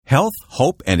Health,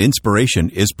 Hope, and Inspiration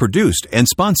is produced and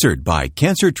sponsored by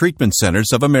Cancer Treatment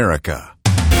Centers of America.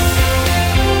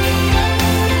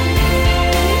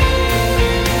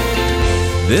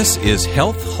 This is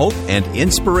Health, Hope, and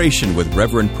Inspiration with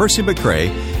Reverend Percy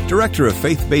McCray, Director of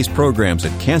Faith-Based Programs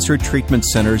at Cancer Treatment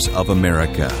Centers of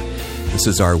America. This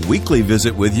is our weekly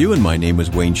visit with you, and my name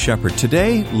is Wayne Shepherd.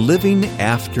 Today, Living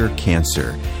After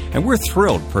Cancer. And we're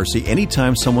thrilled, Percy,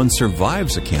 anytime someone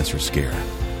survives a cancer scare.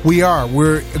 We are.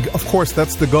 Of course,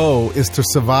 that's the goal, is to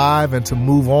survive and to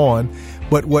move on.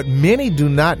 But what many do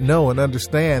not know and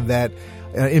understand that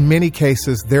in many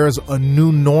cases, there's a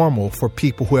new normal for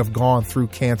people who have gone through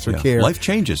cancer care. Life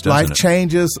changes, doesn't it? Life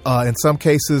changes. In some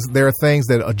cases, there are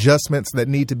adjustments that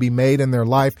need to be made in their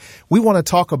life. We want to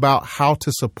talk about how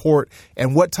to support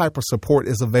and what type of support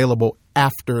is available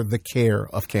after the care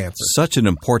of cancer. Such an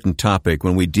important topic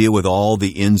when we deal with all the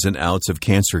ins and outs of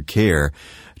cancer care.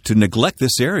 To neglect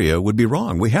this area would be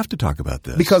wrong. We have to talk about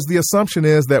this. Because the assumption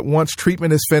is that once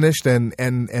treatment is finished and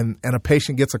a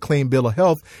patient gets a clean bill of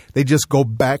health, they just go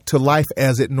back to life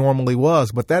as it normally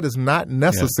was. But that is not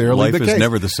necessarily the case. Life is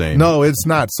never the same. No, it's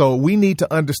not. So we need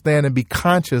to understand and be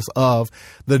conscious of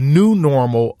the new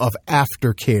normal of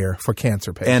aftercare for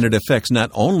cancer patients. And it affects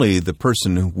not only the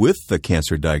person with the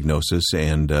cancer diagnosis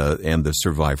and the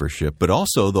survivorship, but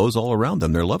also those all around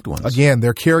them, their loved ones. Again,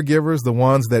 their caregivers, the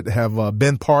ones that have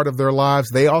been part of their lives,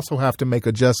 they also have to make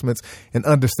adjustments in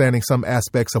understanding some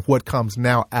aspects of what comes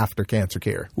now after cancer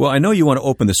care. Well, I know you want to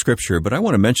open the scripture, but I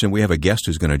want to mention we have a guest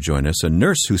who's going to join us, a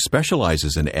nurse who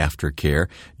specializes in aftercare.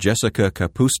 Jessica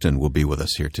Kapustin will be with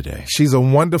us here today. She's a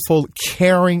wonderful,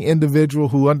 caring individual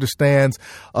who understands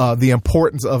the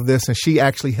importance of this, and she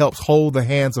actually helps hold the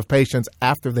hands of patients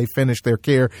after they finish their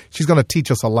care. She's going to teach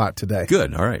us a lot today.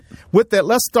 Good. All right. With that,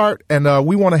 let's start, and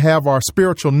we want to have our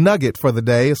spiritual nugget for the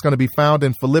day. It's going to be found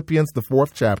in Philippians, the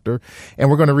 4th chapter, and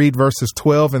we're going to read verses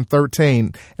 12 and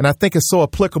 13. And I think it's so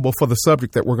applicable for the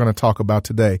subject that we're going to talk about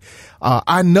today.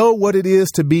 I know what it is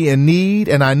to be in need,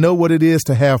 and I know what it is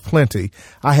to have plenty.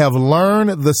 I have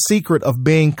learned the secret of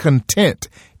being content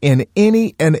in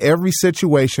any and every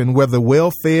situation, whether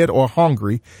well-fed or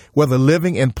hungry, whether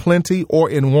living in plenty or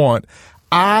in want.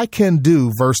 I can do,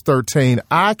 verse 13,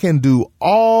 I can do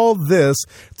all this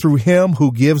through him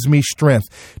who gives me strength.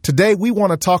 Today, we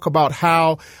want to talk about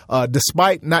how,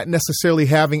 despite not necessarily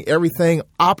having everything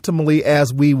optimally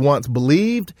as we once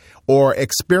believed or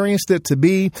experienced it to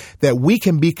be, that we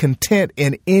can be content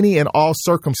in any and all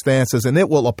circumstances. And it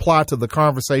will apply to the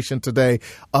conversation today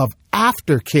of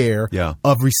aftercare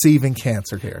of receiving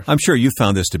cancer care. I'm sure you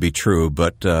found this to be true,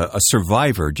 but a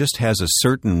survivor just has a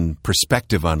certain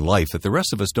perspective on life that the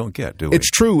rest of us don't get, do we? It's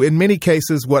true. In many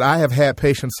cases, what I have had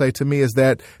patients say to me is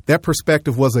that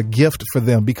perspective was a gift for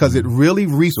them because it really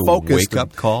refocused them. It's a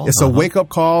wake-up call? It's a wake-up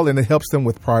call, and it helps them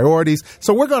with priorities.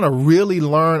 So we're going to really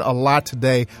learn a lot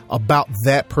today about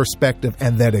that perspective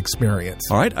and that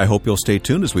experience. All right. I hope you'll stay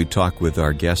tuned as we talk with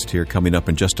our guest here coming up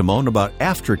in just a moment about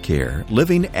aftercare,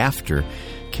 living after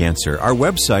cancer. Our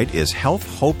website is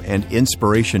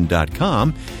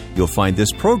healthhopeandinspiration.com. You'll find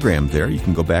this program there. You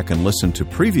can go back and listen to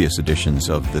previous editions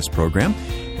of this program,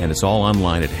 and it's all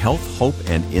online at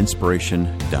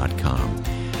healthhopeandinspiration.com.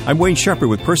 I'm Wayne Shepherd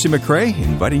with Percy McCray,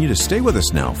 inviting you to stay with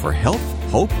us now for Health,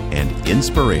 Hope, and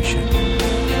Inspiration.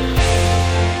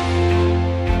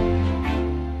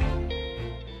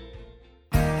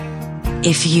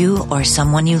 If you or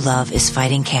someone you love is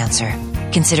fighting cancer,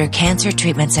 consider Cancer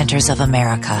Treatment Centers of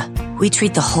America. We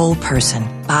treat the whole person,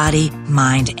 body,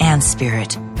 mind, and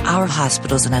spirit. Our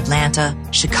hospitals in Atlanta,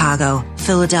 Chicago,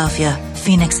 Philadelphia,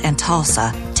 Phoenix, and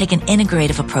Tulsa take an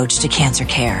integrative approach to cancer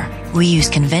care. We use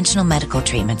conventional medical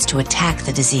treatments to attack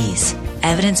the disease.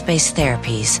 Evidence-based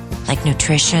therapies like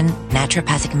nutrition,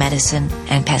 naturopathic medicine,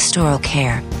 and pastoral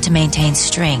care to maintain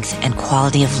strength and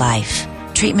quality of life.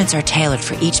 Treatments are tailored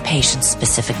for each patient's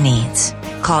specific needs.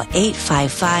 Call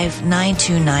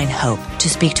 855-929-HOPE to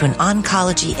speak to an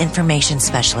oncology information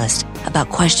specialist about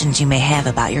questions you may have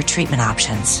about your treatment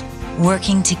options.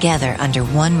 Working together under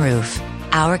one roof,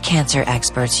 our cancer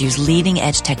experts use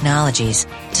leading-edge technologies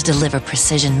to deliver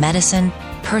precision medicine,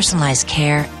 personalized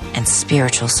care, and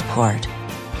spiritual support.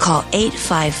 Call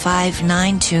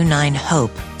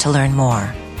 855-929-HOPE to learn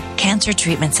more. Cancer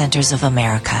Treatment Centers of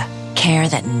America. Care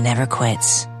that never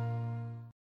quits.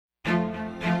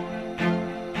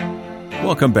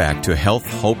 Welcome back to Health,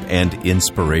 Hope, and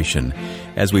Inspiration.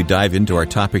 As we dive into our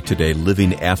topic today,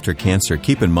 living after cancer,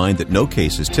 keep in mind that no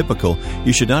case is typical.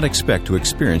 You should not expect to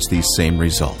experience these same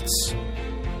results.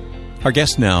 Our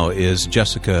guest now is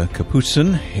Jessica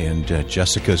Kapustin, and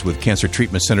Jessica is with Cancer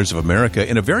Treatment Centers of America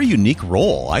in a very unique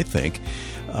role, I think.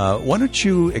 Why don't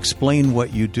you explain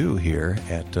what you do here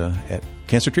at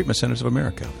Cancer Treatment Centers of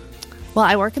America? Well,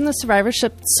 I work in the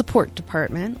Survivorship Support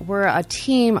Department. We're a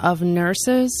team of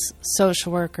nurses,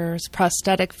 social workers,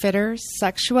 prosthetic fitters,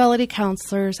 sexuality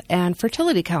counselors, and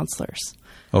fertility counselors.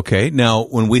 Okay. Now,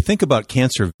 when we think about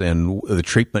cancer and the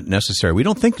treatment necessary, we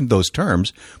don't think in those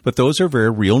terms, but those are very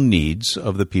real needs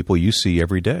of the people you see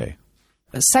every day.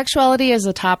 Sexuality is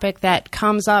a topic that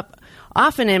comes up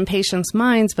often in patients'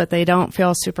 minds, but they don't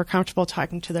feel super comfortable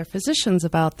talking to their physicians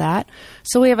about that.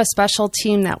 So we have a special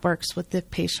team that works with the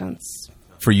patients.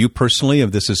 For you personally,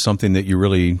 if this is something that you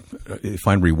really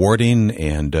find rewarding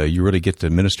and you really get to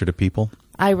minister to people?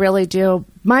 I really do.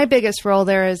 My biggest role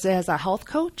there is as a health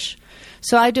coach.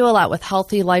 So I do a lot with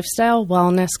healthy lifestyle,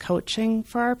 wellness coaching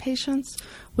for our patients.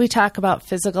 We talk about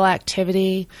physical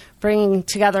activity, bringing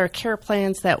together care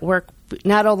plans that work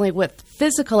not only with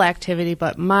physical activity,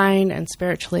 but mind and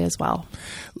spiritually as well.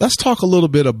 Let's talk a little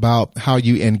bit about how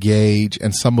you engage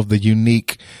and some of the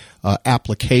unique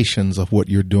applications of what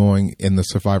you're doing in the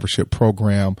survivorship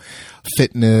program,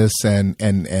 fitness and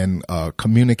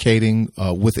communicating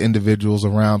with individuals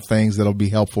around things that'll be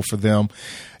helpful for them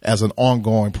as an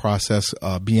ongoing process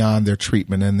beyond their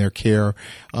treatment and their care.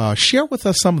 Share with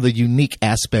us some of the unique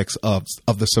aspects of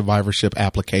the survivorship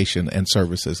application and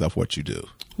services of what you do.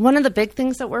 One of the big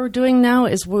things that we're doing now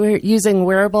is we're using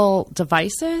wearable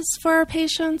devices for our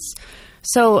patients.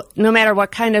 So no matter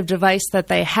what kind of device that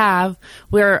they have,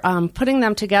 we're putting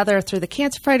them together through the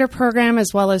Cancer Fighter program as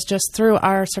well as just through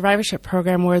our survivorship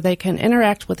program where they can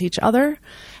interact with each other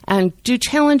and do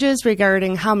challenges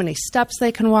regarding how many steps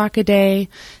they can walk a day.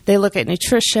 They look at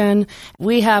nutrition.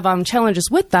 We have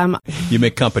challenges with them. You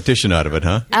make competition out of it,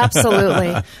 huh?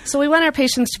 Absolutely. So we want our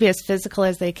patients to be as physical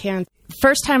as they can.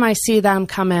 First time I see them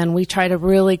come in, we try to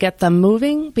really get them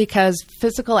moving because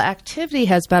physical activity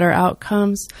has better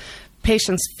outcomes.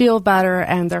 Patients feel better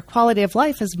and their quality of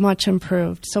life is much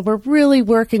improved. So we're really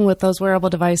working with those wearable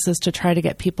devices to try to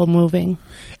get people moving.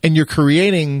 And you're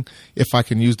creating, if I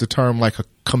can use the term, like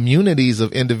communities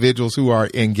of individuals who are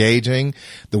engaging.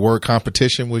 The word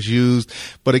competition was used.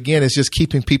 But again, it's just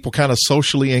keeping people kind of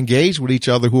socially engaged with each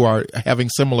other who are having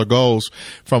similar goals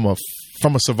from a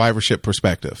survivorship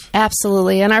perspective.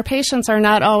 Absolutely. And our patients are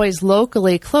not always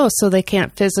locally close, so they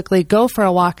can't physically go for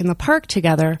a walk in the park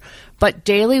together. But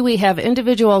daily we have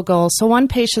individual goals. So one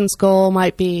patient's goal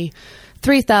might be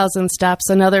 3,000 steps,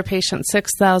 another patient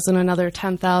 6,000, another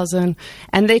 10,000.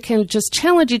 And they can just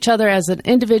challenge each other as an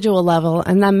individual level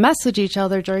and then message each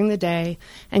other during the day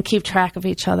and keep track of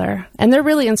each other. And they're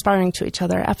really inspiring to each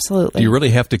other. Absolutely. Do you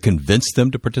really have to convince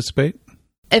them to participate?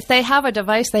 If they have a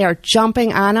device, they are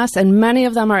jumping on us, and many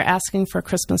of them are asking for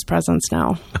Christmas presents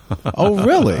now. Oh,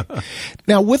 really?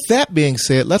 Now, with that being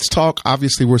said, let's talk.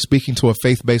 Obviously, we're speaking to a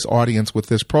faith-based audience with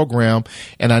this program,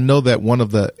 and I know that one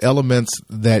of the elements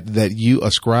that you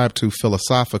ascribe to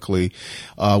philosophically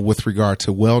with regard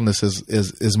to wellness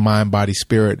is mind, body,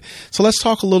 spirit. So let's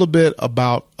talk a little bit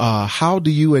about how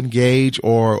do you engage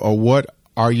or what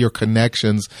are your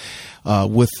connections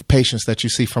with patients that you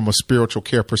see from a spiritual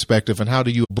care perspective, and how do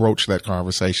you broach that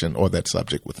conversation or that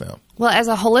subject with them? Well, as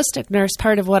a holistic nurse,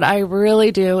 part of what I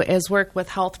really do is work with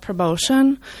health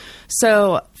promotion.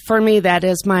 So for me, that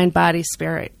is mind, body,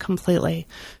 spirit completely.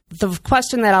 The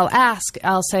question that I'll ask,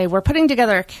 I'll say, we're putting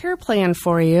together a care plan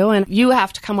for you, and you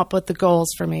have to come up with the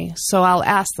goals for me. So I'll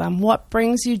ask them, what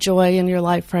brings you joy in your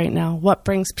life right now? What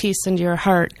brings peace into your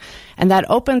heart? And that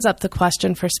opens up the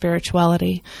question for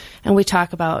spirituality. And we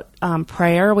talk about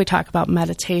prayer, we talk about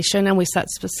meditation, and we set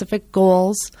specific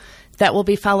goals that will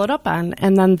be followed up on.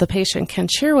 And then the patient can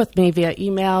share with me via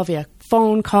email, via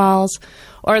phone calls,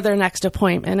 or their next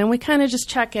appointment. And we kind of just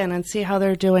check in and see how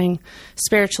they're doing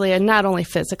spiritually and not only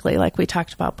physically, like we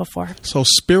talked about before. So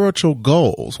spiritual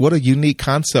goals, what a unique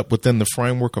concept within the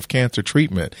framework of cancer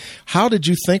treatment. How did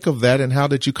you think of that, and how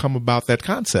did you come about that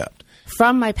concept?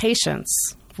 From my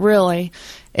patients, really,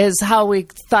 is how we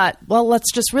thought, well,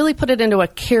 let's just really put it into a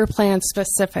care plan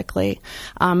specifically.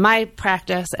 My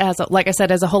practice, like I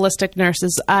said, as a holistic nurse,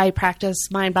 is I practice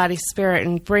mind, body, spirit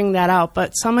and bring that out.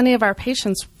 But so many of our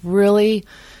patients really,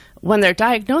 when they're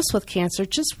diagnosed with cancer,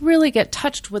 just really get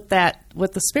touched with the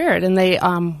spirit, and they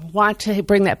want to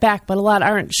bring that back, but a lot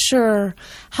aren't sure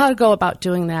how to go about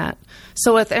doing that.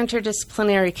 So with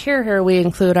interdisciplinary care here, we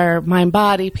include our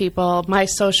mind-body people, my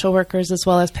social workers, as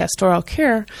well as pastoral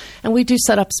care, and we do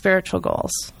set up spiritual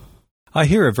goals. I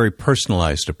hear a very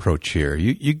personalized approach here.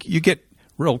 You get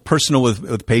real personal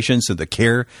with patients and the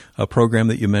care program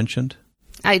that you mentioned?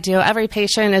 I do. Every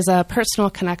patient is a personal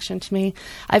connection to me.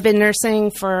 I've been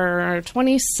nursing for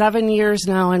 27 years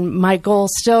now, and my goal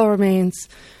still remains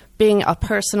being a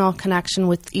personal connection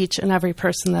with each and every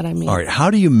person that I meet. All right.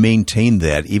 How do you maintain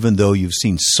that, even though you've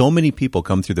seen so many people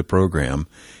come through the program,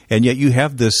 and yet you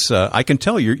have this? I can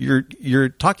tell you're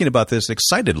talking about this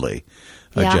excitedly,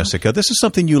 Jessica. This is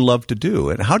something you love to do,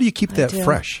 and how do you keep that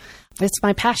fresh? It's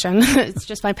my passion. It's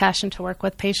just my passion to work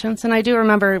with patients. And I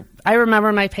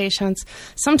remember my patients,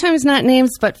 sometimes not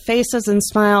names, but faces and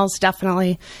smiles,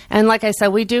 definitely. And like I said,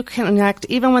 we do connect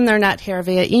even when they're not here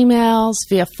via emails,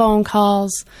 via phone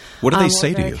calls. What do they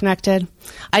say to you? Connected.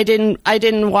 I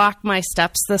didn't walk my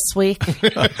steps this week.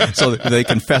 So they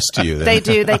confess to you then. They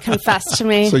do. They confess to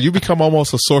me. So you become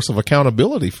almost a source of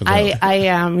accountability for them. I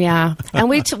am, yeah. And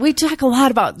we talk a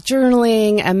lot about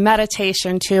journaling and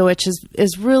meditation too, which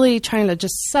is really trying to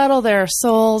just settle their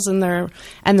souls and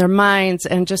their minds,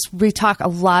 and we talk a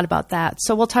lot about that.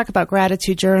 So we'll talk about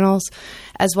gratitude journals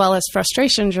as well as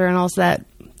frustration journals that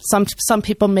some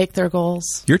people make their goals.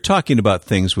 You're talking about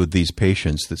things with these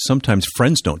patients that sometimes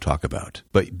friends don't talk about,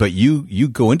 but you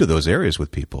go into those areas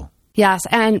with people. Yes,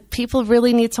 and people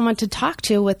really need someone to talk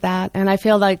to with that, and I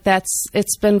feel like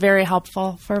it's been very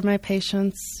helpful for my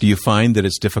patients. Do you find that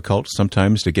it's difficult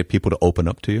sometimes to get people to open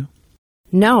up to you?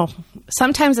 No.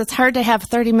 Sometimes it's hard to have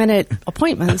 30-minute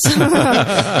appointments.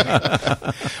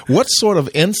 What sort of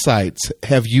insights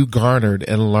have you garnered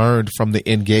and learned from the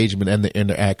engagement and the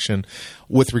interaction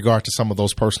with regard to some of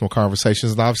those personal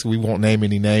conversations? And obviously, we won't name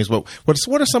any names, but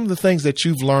what are some of the things that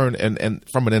you've learned and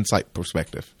from an insight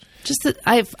perspective? Just that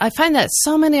I find that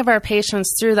so many of our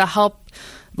patients, through the help,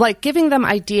 like giving them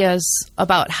ideas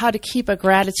about how to keep a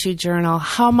gratitude journal,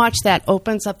 how much that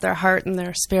opens up their heart and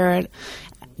their spirit.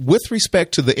 With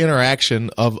respect to the interaction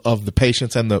of the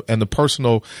patients and the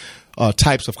personal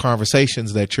types of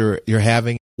conversations that you're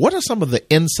having, what are some of the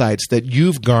insights that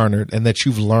you've garnered and that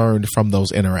you've learned from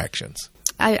those interactions?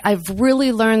 I've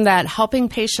really learned that helping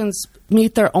patients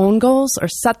meet their own goals or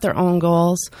set their own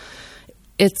goals,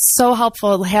 it's so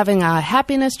helpful having a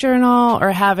happiness journal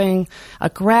or having a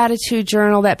gratitude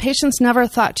journal that patients never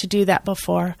thought to do that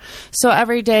before. So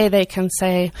every day they can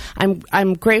say,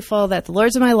 I'm grateful that the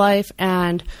Lord's in my life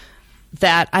and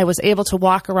that I was able to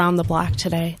walk around the block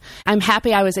today. I'm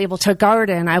happy I was able to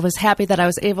garden. I was happy that I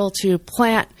was able to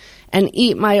plant and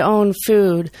eat my own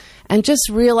food. And just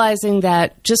realizing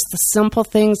that just the simple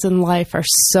things in life are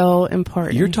so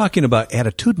important. You're talking about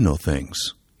attitudinal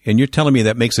things. And you're telling me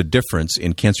that makes a difference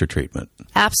in cancer treatment.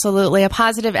 Absolutely. A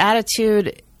positive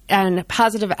attitude and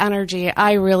positive energy,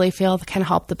 I really feel, can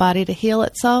help the body to heal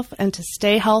itself and to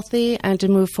stay healthy and to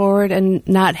move forward and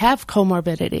not have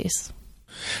comorbidities.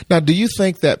 Now, do you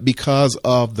think that because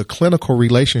of the clinical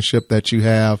relationship that you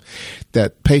have,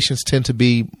 that patients tend to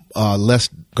be less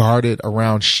guarded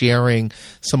around sharing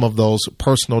some of those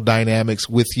personal dynamics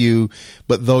with you,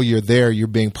 but though you're there, you're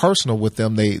being personal with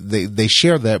them, they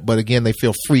share that, but again, they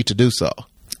feel free to do so?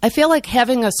 I feel like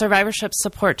having a survivorship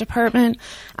support department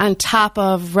on top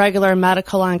of regular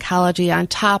medical oncology, on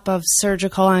top of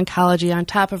surgical oncology, on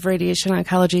top of radiation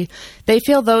oncology, they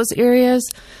feel those areas,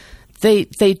 they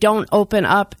don't open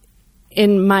up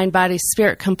in mind, body,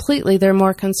 spirit completely. They're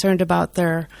more concerned about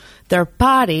their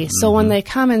body. So when they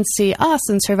come and see us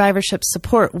in survivorship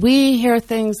support, we hear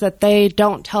things that they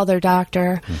don't tell their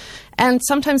doctor. And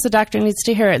sometimes the doctor needs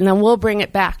to hear it, and then we'll bring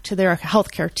it back to their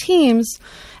healthcare teams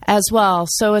as well.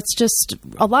 So it's just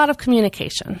a lot of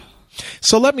communication.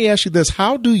 So let me ask you this.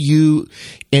 How do you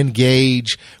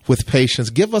engage with patients?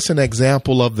 Give us an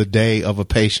example of the day of a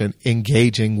patient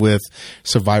engaging with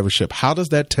survivorship. How does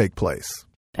that take place?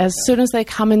 As soon as they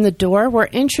come in the door, we're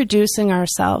introducing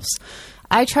ourselves.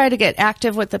 I try to get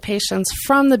active with the patients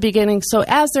from the beginning. So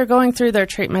as they're going through their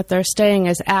treatment, they're staying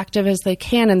as active as they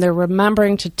can, and they're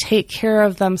remembering to take care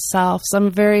of themselves. I'm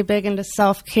very big into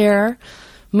self-care,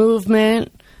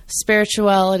 movement,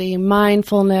 spirituality,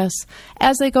 mindfulness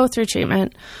as they go through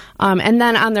treatment. And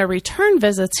then on their return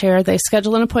visits here, they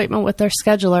schedule an appointment with their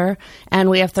scheduler, and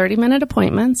we have 30-minute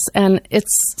appointments. And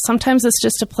sometimes it's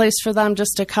just a place for them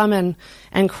just to come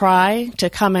and cry, to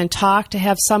come and talk, to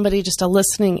have somebody, just a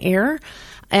listening ear.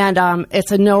 And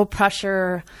it's a no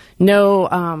pressure,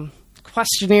 no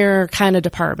questionnaire kind of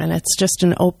department. It's just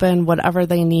an open, whatever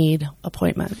they need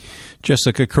appointment.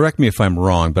 Jessica, correct me if I'm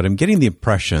wrong, but I'm getting the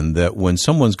impression that when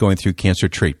someone's going through cancer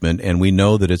treatment, and we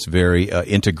know that it's very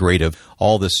integrative,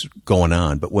 all this going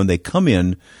on, but when they come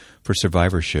in for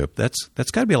survivorship, that's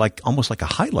got to be almost like a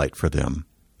highlight for them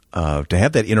to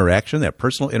have that interaction, that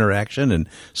personal interaction, and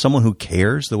someone who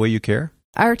cares the way you care.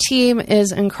 Our team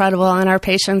is incredible, and our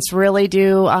patients really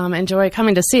do enjoy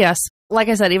coming to see us. Like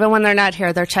I said, even when they're not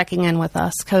here, they're checking in with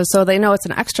us, so they know it's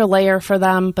an extra layer for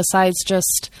them besides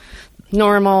just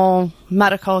normal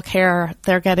medical care,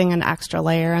 they're getting an extra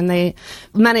layer, and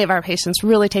many of our patients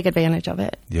really take advantage of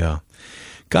it. Yeah.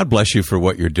 God bless you for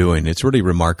what you're doing. It's really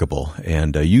remarkable.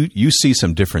 And you see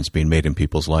some difference being made in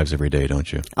people's lives every day,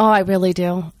 don't you? Oh, I really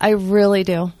do. I really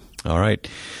do. All right.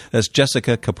 That's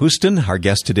Jessica Kapustin, our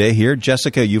guest today here.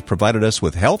 Jessica, you've provided us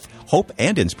with health, hope,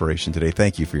 and inspiration today.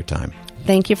 Thank you for your time.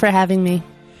 Thank you for having me.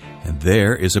 And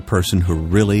there is a person who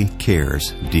really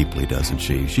cares deeply, doesn't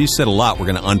she? She said a lot we're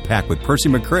going to unpack with Percy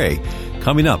McCray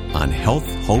coming up on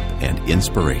Health, Hope, and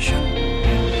Inspiration.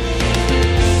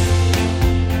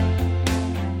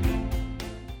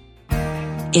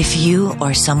 If you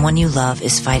or someone you love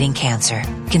is fighting cancer,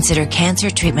 consider Cancer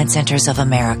Treatment Centers of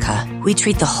America. We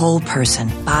treat the whole person,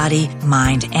 body,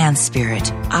 mind, and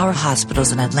spirit. Our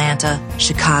hospitals in Atlanta,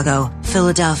 Chicago,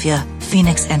 Philadelphia,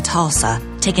 Phoenix, and Tulsa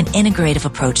take an integrative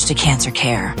approach to cancer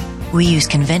care. We use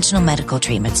conventional medical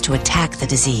treatments to attack the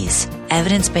disease,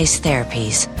 evidence-based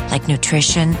therapies like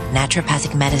nutrition,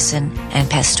 naturopathic medicine, and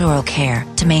pastoral care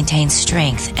to maintain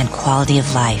strength and quality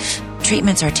of life.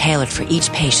 Treatments are tailored for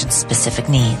each patient's specific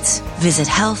needs. Visit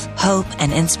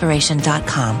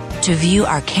healthhopeandinspiration.com to view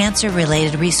our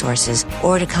cancer-related resources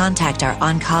or to contact our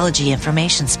oncology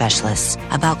information specialists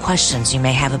about questions you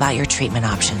may have about your treatment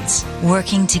options.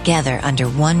 Working together under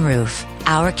one roof,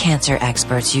 our cancer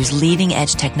experts use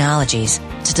leading-edge technologies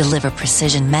to deliver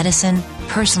precision medicine,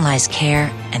 personalized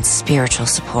care, and spiritual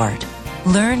support.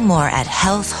 Learn more at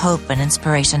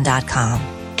healthhopeandinspiration.com.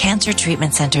 Cancer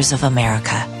Treatment Centers of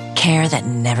America. Care that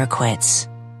never quits.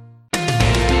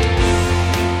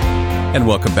 And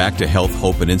welcome back to Health,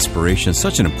 Hope, and Inspiration.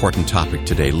 Such an important topic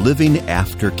today, living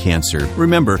after cancer.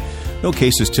 Remember, no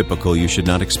case is typical. You should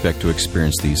not expect to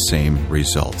experience these same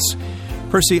results.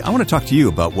 Percy, I want to talk to you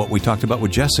about what we talked about with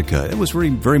Jessica. It was really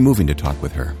very moving to talk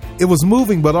with her. It was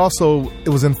moving, but also it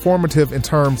was informative in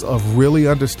terms of really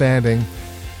understanding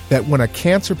that when a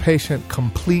cancer patient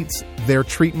completes their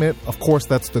treatment, of course,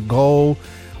 that's the goal.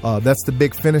 That's the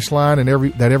big finish line and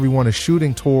that everyone is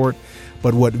shooting toward.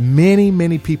 But what many,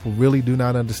 many people really do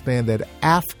not understand, that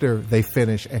after they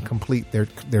finish and complete their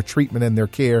treatment and their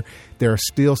care, there is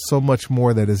still so much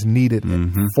more that is needed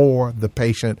for the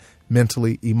patient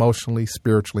mentally, emotionally,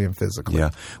 spiritually, and physically.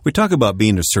 Yeah. We talk about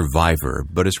being a survivor,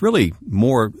 but it's really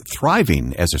more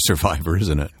thriving as a survivor,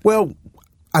 isn't it? Well,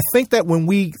 I think that when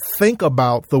we think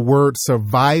about the word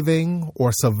surviving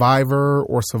or survivor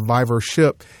or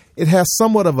survivorship, it has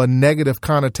somewhat of a negative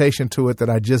connotation to it, that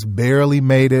I just barely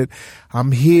made it.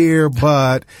 I'm here,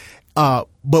 but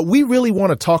we really want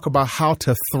to talk about how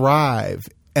to thrive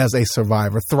as a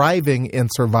survivor, thriving in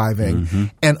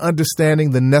surviving, and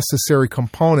understanding the necessary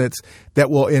components that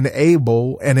will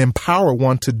enable and empower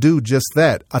one to do just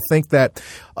that. I think that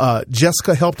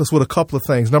Jessica helped us with a couple of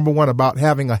things. Number one, about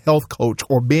having a health coach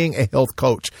or being a health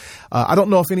coach. I don't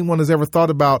know if anyone has ever thought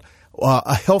about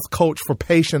a health coach for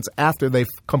patients after they've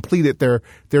completed their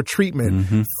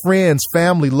treatment. Friends,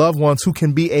 family, loved ones who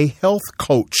can be a health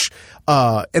coach.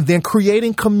 And then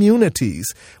creating communities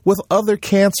with other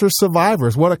cancer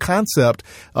survivors. What a concept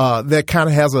that kind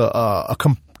of has a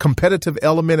competitive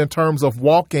element in terms of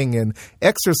walking and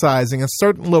exercising and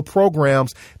certain little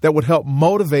programs that would help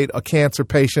motivate a cancer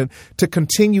patient to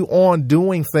continue on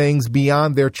doing things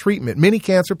beyond their treatment. Many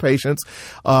cancer patients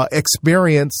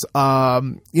experience,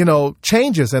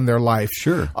 changes in their life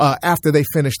after they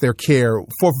finish their care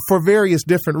for various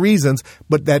different reasons,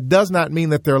 but that does not mean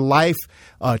that their life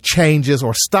changes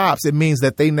or stops. It means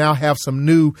that they now have some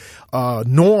new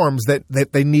norms that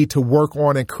they need to work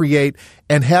on and create,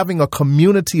 and having a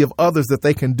community of others that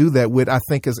they can do that with, I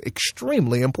think, is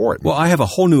extremely important. Well, I have a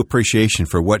whole new appreciation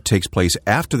for what takes place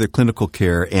after the clinical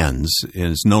care ends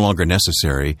and is no longer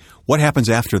necessary. What happens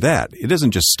after that? It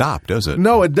doesn't just stop, does it?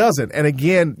 No, it doesn't. And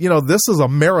again, this is a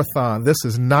marathon. This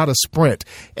is not a sprint.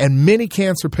 And many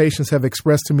cancer patients have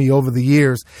expressed to me over the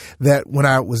years that when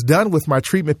I was done with my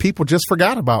treatment, people just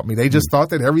forgot about me. They just thought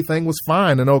that everything was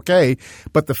fine and okay.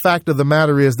 But the fact of the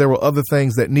matter is there were other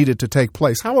things that needed to take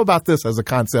place. How about this as a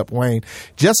concept, Wayne?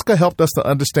 Jessica helped us to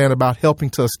understand about helping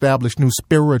to establish new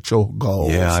spiritual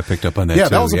goals. Yeah, I picked up on that too. Yeah,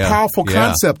 that was a powerful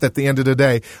concept at the end of the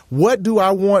day. What do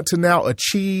I want to now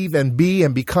achieve and be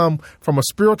and become from a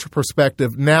spiritual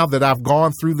perspective now that I've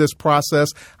gone through this process?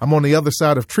 I'm on the other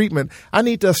side of treatment. I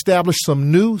need to establish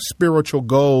some new spiritual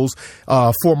goals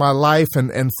for my life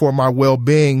and for my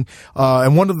well-being.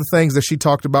 And one of the things that she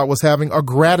talked about was having a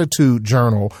gratitude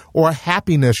journal or a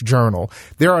happiness journal.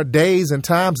 There are days and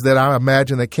times that I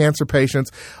imagine that cancer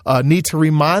patients need to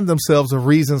remind themselves of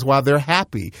reasons why they're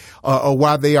happy or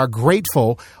why they are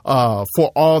grateful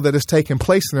for all that has taken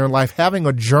place in their life. Having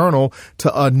a journal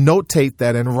to notate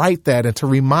that and write that and to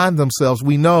remind themselves.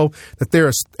 We know that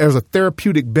there's a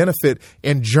therapeutic benefit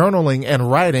in journaling and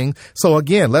writing. So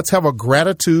again, let's have a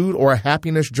gratitude or a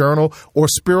happiness journal or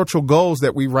spiritual goals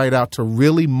that we write out to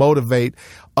really motivate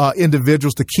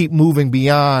individuals to keep moving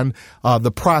beyond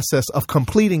the process of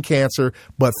completing cancer,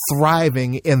 but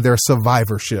thriving in their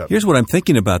survivorship. Here's what I'm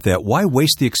thinking about that. Why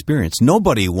waste the experience?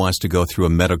 Nobody wants to go through a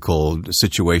medical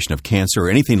situation of cancer or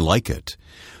anything like it.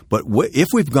 But if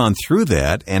we've gone through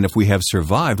that and if we have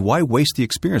survived, why waste the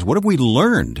experience? What have we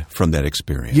learned from that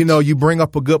experience? You know, you bring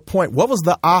up a good point. What was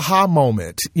the aha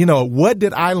moment? You know, what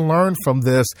did I learn from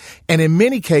this? And in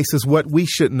many cases, what we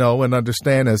should know and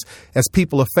understand as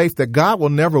people of faith, that God will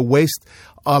never waste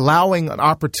allowing an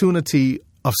opportunity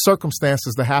of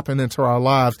circumstances to happen into our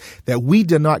lives that we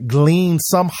did not glean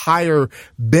some higher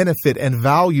benefit and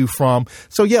value from.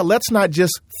 So yeah, let's not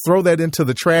just throw that into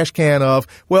the trash can of,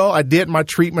 well, I did my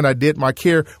treatment, I did my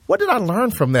care. What did I learn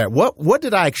from that? What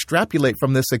did I extrapolate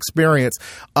from this experience?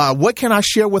 What can I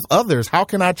share with others? How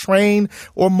can I train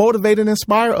or motivate and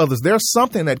inspire others? There's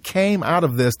something that came out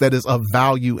of this that is of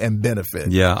value and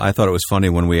benefit. Yeah, I thought it was funny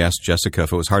when we asked Jessica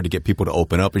if it was hard to get people to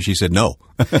open up, and she said no.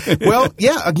 Well,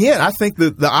 yeah, again, I think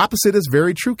the opposite is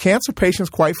very true. Cancer patients,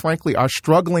 quite frankly, are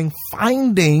struggling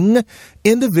finding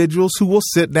individuals who will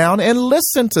sit down and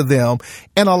listen to them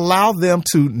and allow them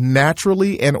to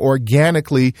naturally and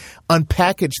organically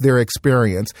unpackage their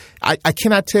experience. I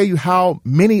cannot tell you how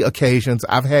many occasions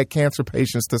I've had cancer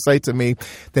patients to say to me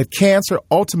that cancer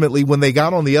ultimately, when they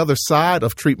got on the other side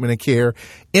of treatment and care,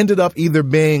 ended up either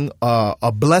being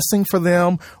a blessing for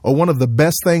them or one of the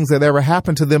best things that ever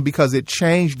happened to them, because it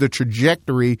changed the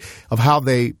trajectory of how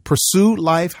they pursued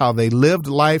life, how they lived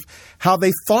life, how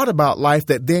they thought about life,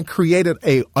 that then created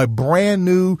a brand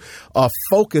new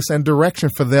focus and direction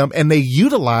for them, and they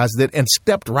utilized it and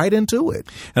stepped right into it.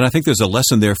 And I think there's a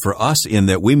lesson there for us in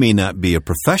that we may not be a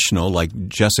professional like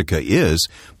Jessica is,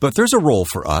 but there's a role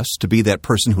for us to be that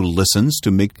person who listens,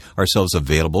 to make ourselves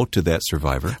available to that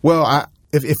survivor. Well,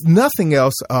 If nothing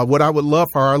else, what I would love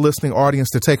for our listening audience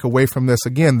to take away from this,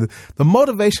 again, the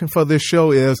motivation for this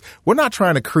show is we're not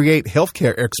trying to create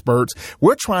healthcare experts.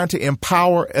 We're trying to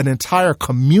empower an entire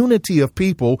community of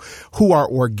people who are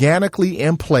organically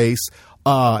in place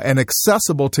and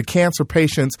accessible to cancer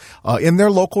patients in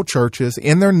their local churches,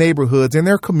 in their neighborhoods, in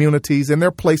their communities, in their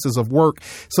places of work,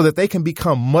 so that they can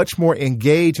become much more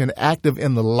engaged and active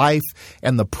in the life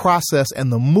and the process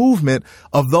and the movement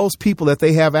of those people that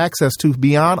they have access to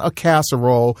beyond a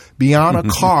casserole, beyond a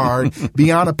card,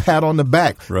 beyond a pat on the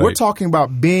back. Right. We're talking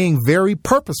about being very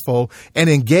purposeful and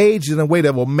engaged in a way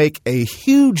that will make a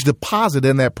huge deposit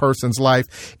in that person's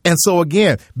life. And so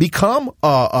again, become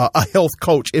a health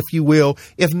coach, if you will.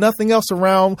 If nothing else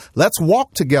around, let's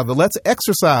walk together. Let's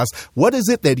exercise. What is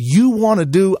it that you want to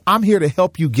do? I'm here to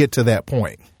help you get to that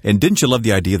point. And didn't you love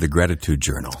the idea of the gratitude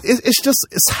journal?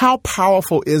 It's how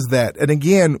powerful is that? And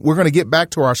again, we're going to get back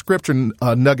to our scripture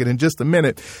nugget in just a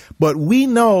minute. But we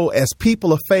know as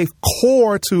people of faith,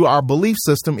 core to our belief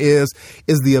system is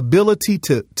the ability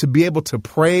to be able to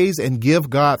praise and give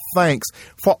God thanks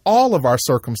for all of our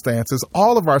circumstances,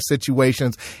 all of our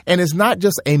situations. And it's not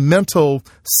just a mental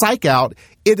psych out.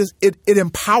 It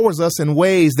empowers us in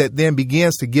ways that then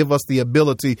begins to give us the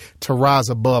ability to rise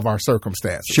above our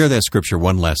circumstances. Share that scripture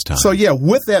one last time. So yeah,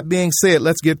 with that being said,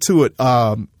 let's get to it.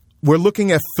 We're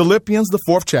looking at Philippians, the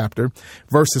 4th chapter,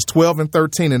 verses 12 and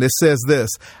 13, and it says this: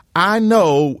 I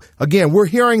know, again, we're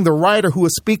hearing the writer who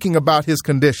is speaking about his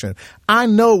condition. I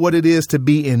know what it is to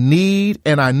be in need,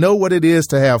 and I know what it is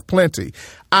to have plenty.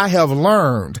 I have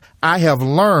learned, I'm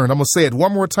going to say it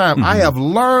one more time. Mm-hmm. I have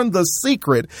learned the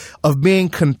secret of being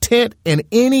content in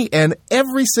any and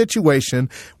every situation,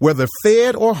 whether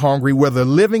fed or hungry, whether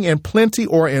living in plenty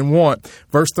or in want.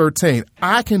 Verse 13,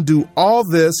 I can do all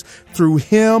this through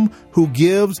him who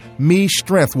gives me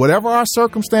strength. Whatever our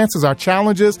circumstances, our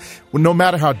challenges, no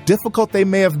matter how difficult they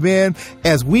may have been,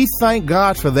 as we thank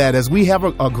God for that, as we have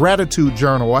a gratitude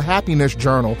journal, a happiness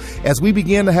journal, as we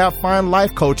begin to find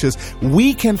life coaches,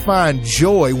 we can find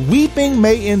joy. Weeping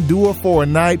may endure for a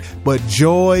night, but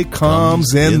joy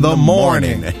comes in the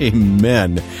morning.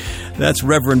 Amen. That's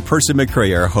Reverend Percy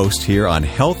McCray, our host here on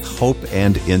Health, Hope,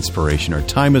 and Inspiration. Our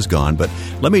time is gone, but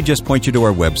let me just point you to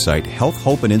our website,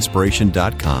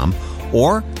 healthhopeandinspiration.com,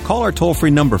 or call our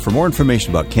toll-free number for more information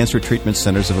about Cancer Treatment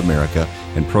Centers of America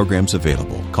and programs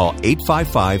available. Call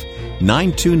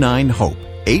 855-929-HOPE,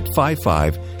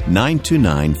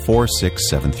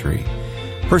 855-929-4673.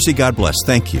 Percy, God bless.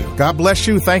 Thank you. God bless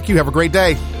you. Thank you. Have a great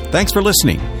day. Thanks for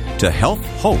listening to Health,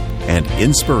 Hope, and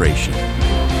Inspiration.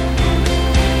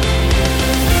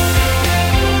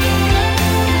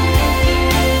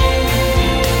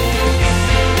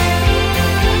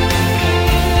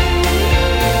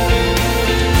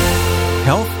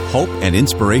 Hope, and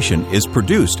Inspiration is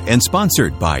produced and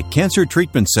sponsored by Cancer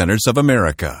Treatment Centers of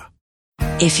America.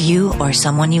 If you or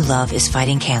someone you love is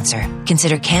fighting cancer,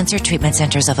 consider Cancer Treatment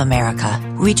Centers of America.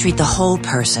 We treat the whole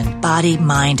person, body,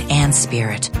 mind, and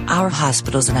spirit. Our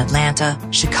hospitals in Atlanta,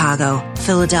 Chicago,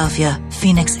 Philadelphia,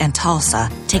 Phoenix, and Tulsa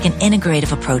take an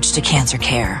integrative approach to cancer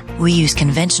care. We use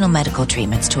conventional medical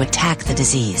treatments to attack the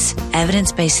disease,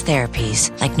 evidence-based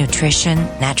therapies like nutrition,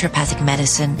 naturopathic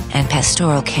medicine, and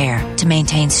pastoral care to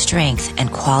maintain strength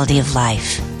and quality of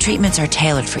life. Treatments are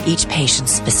tailored for each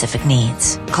patient's specific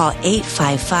needs. Call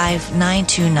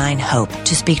 855-929-HOPE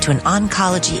to speak to an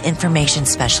oncology information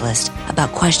specialist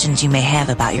about questions you may have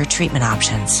about your treatment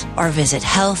options, or visit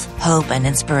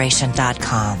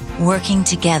healthhopeandinspiration.com. Working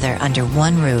together under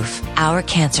one roof, our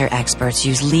cancer experts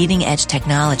use leading-edge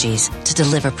technologies to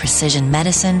deliver precision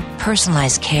medicine,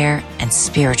 personalized care, and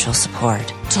spiritual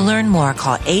support. To learn more,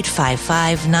 call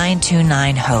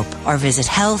 855-929-HOPE or visit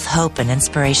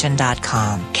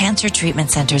healthhopeandinspiration.com. Cancer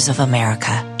Treatment Centers of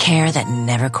America. Care that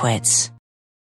never quits.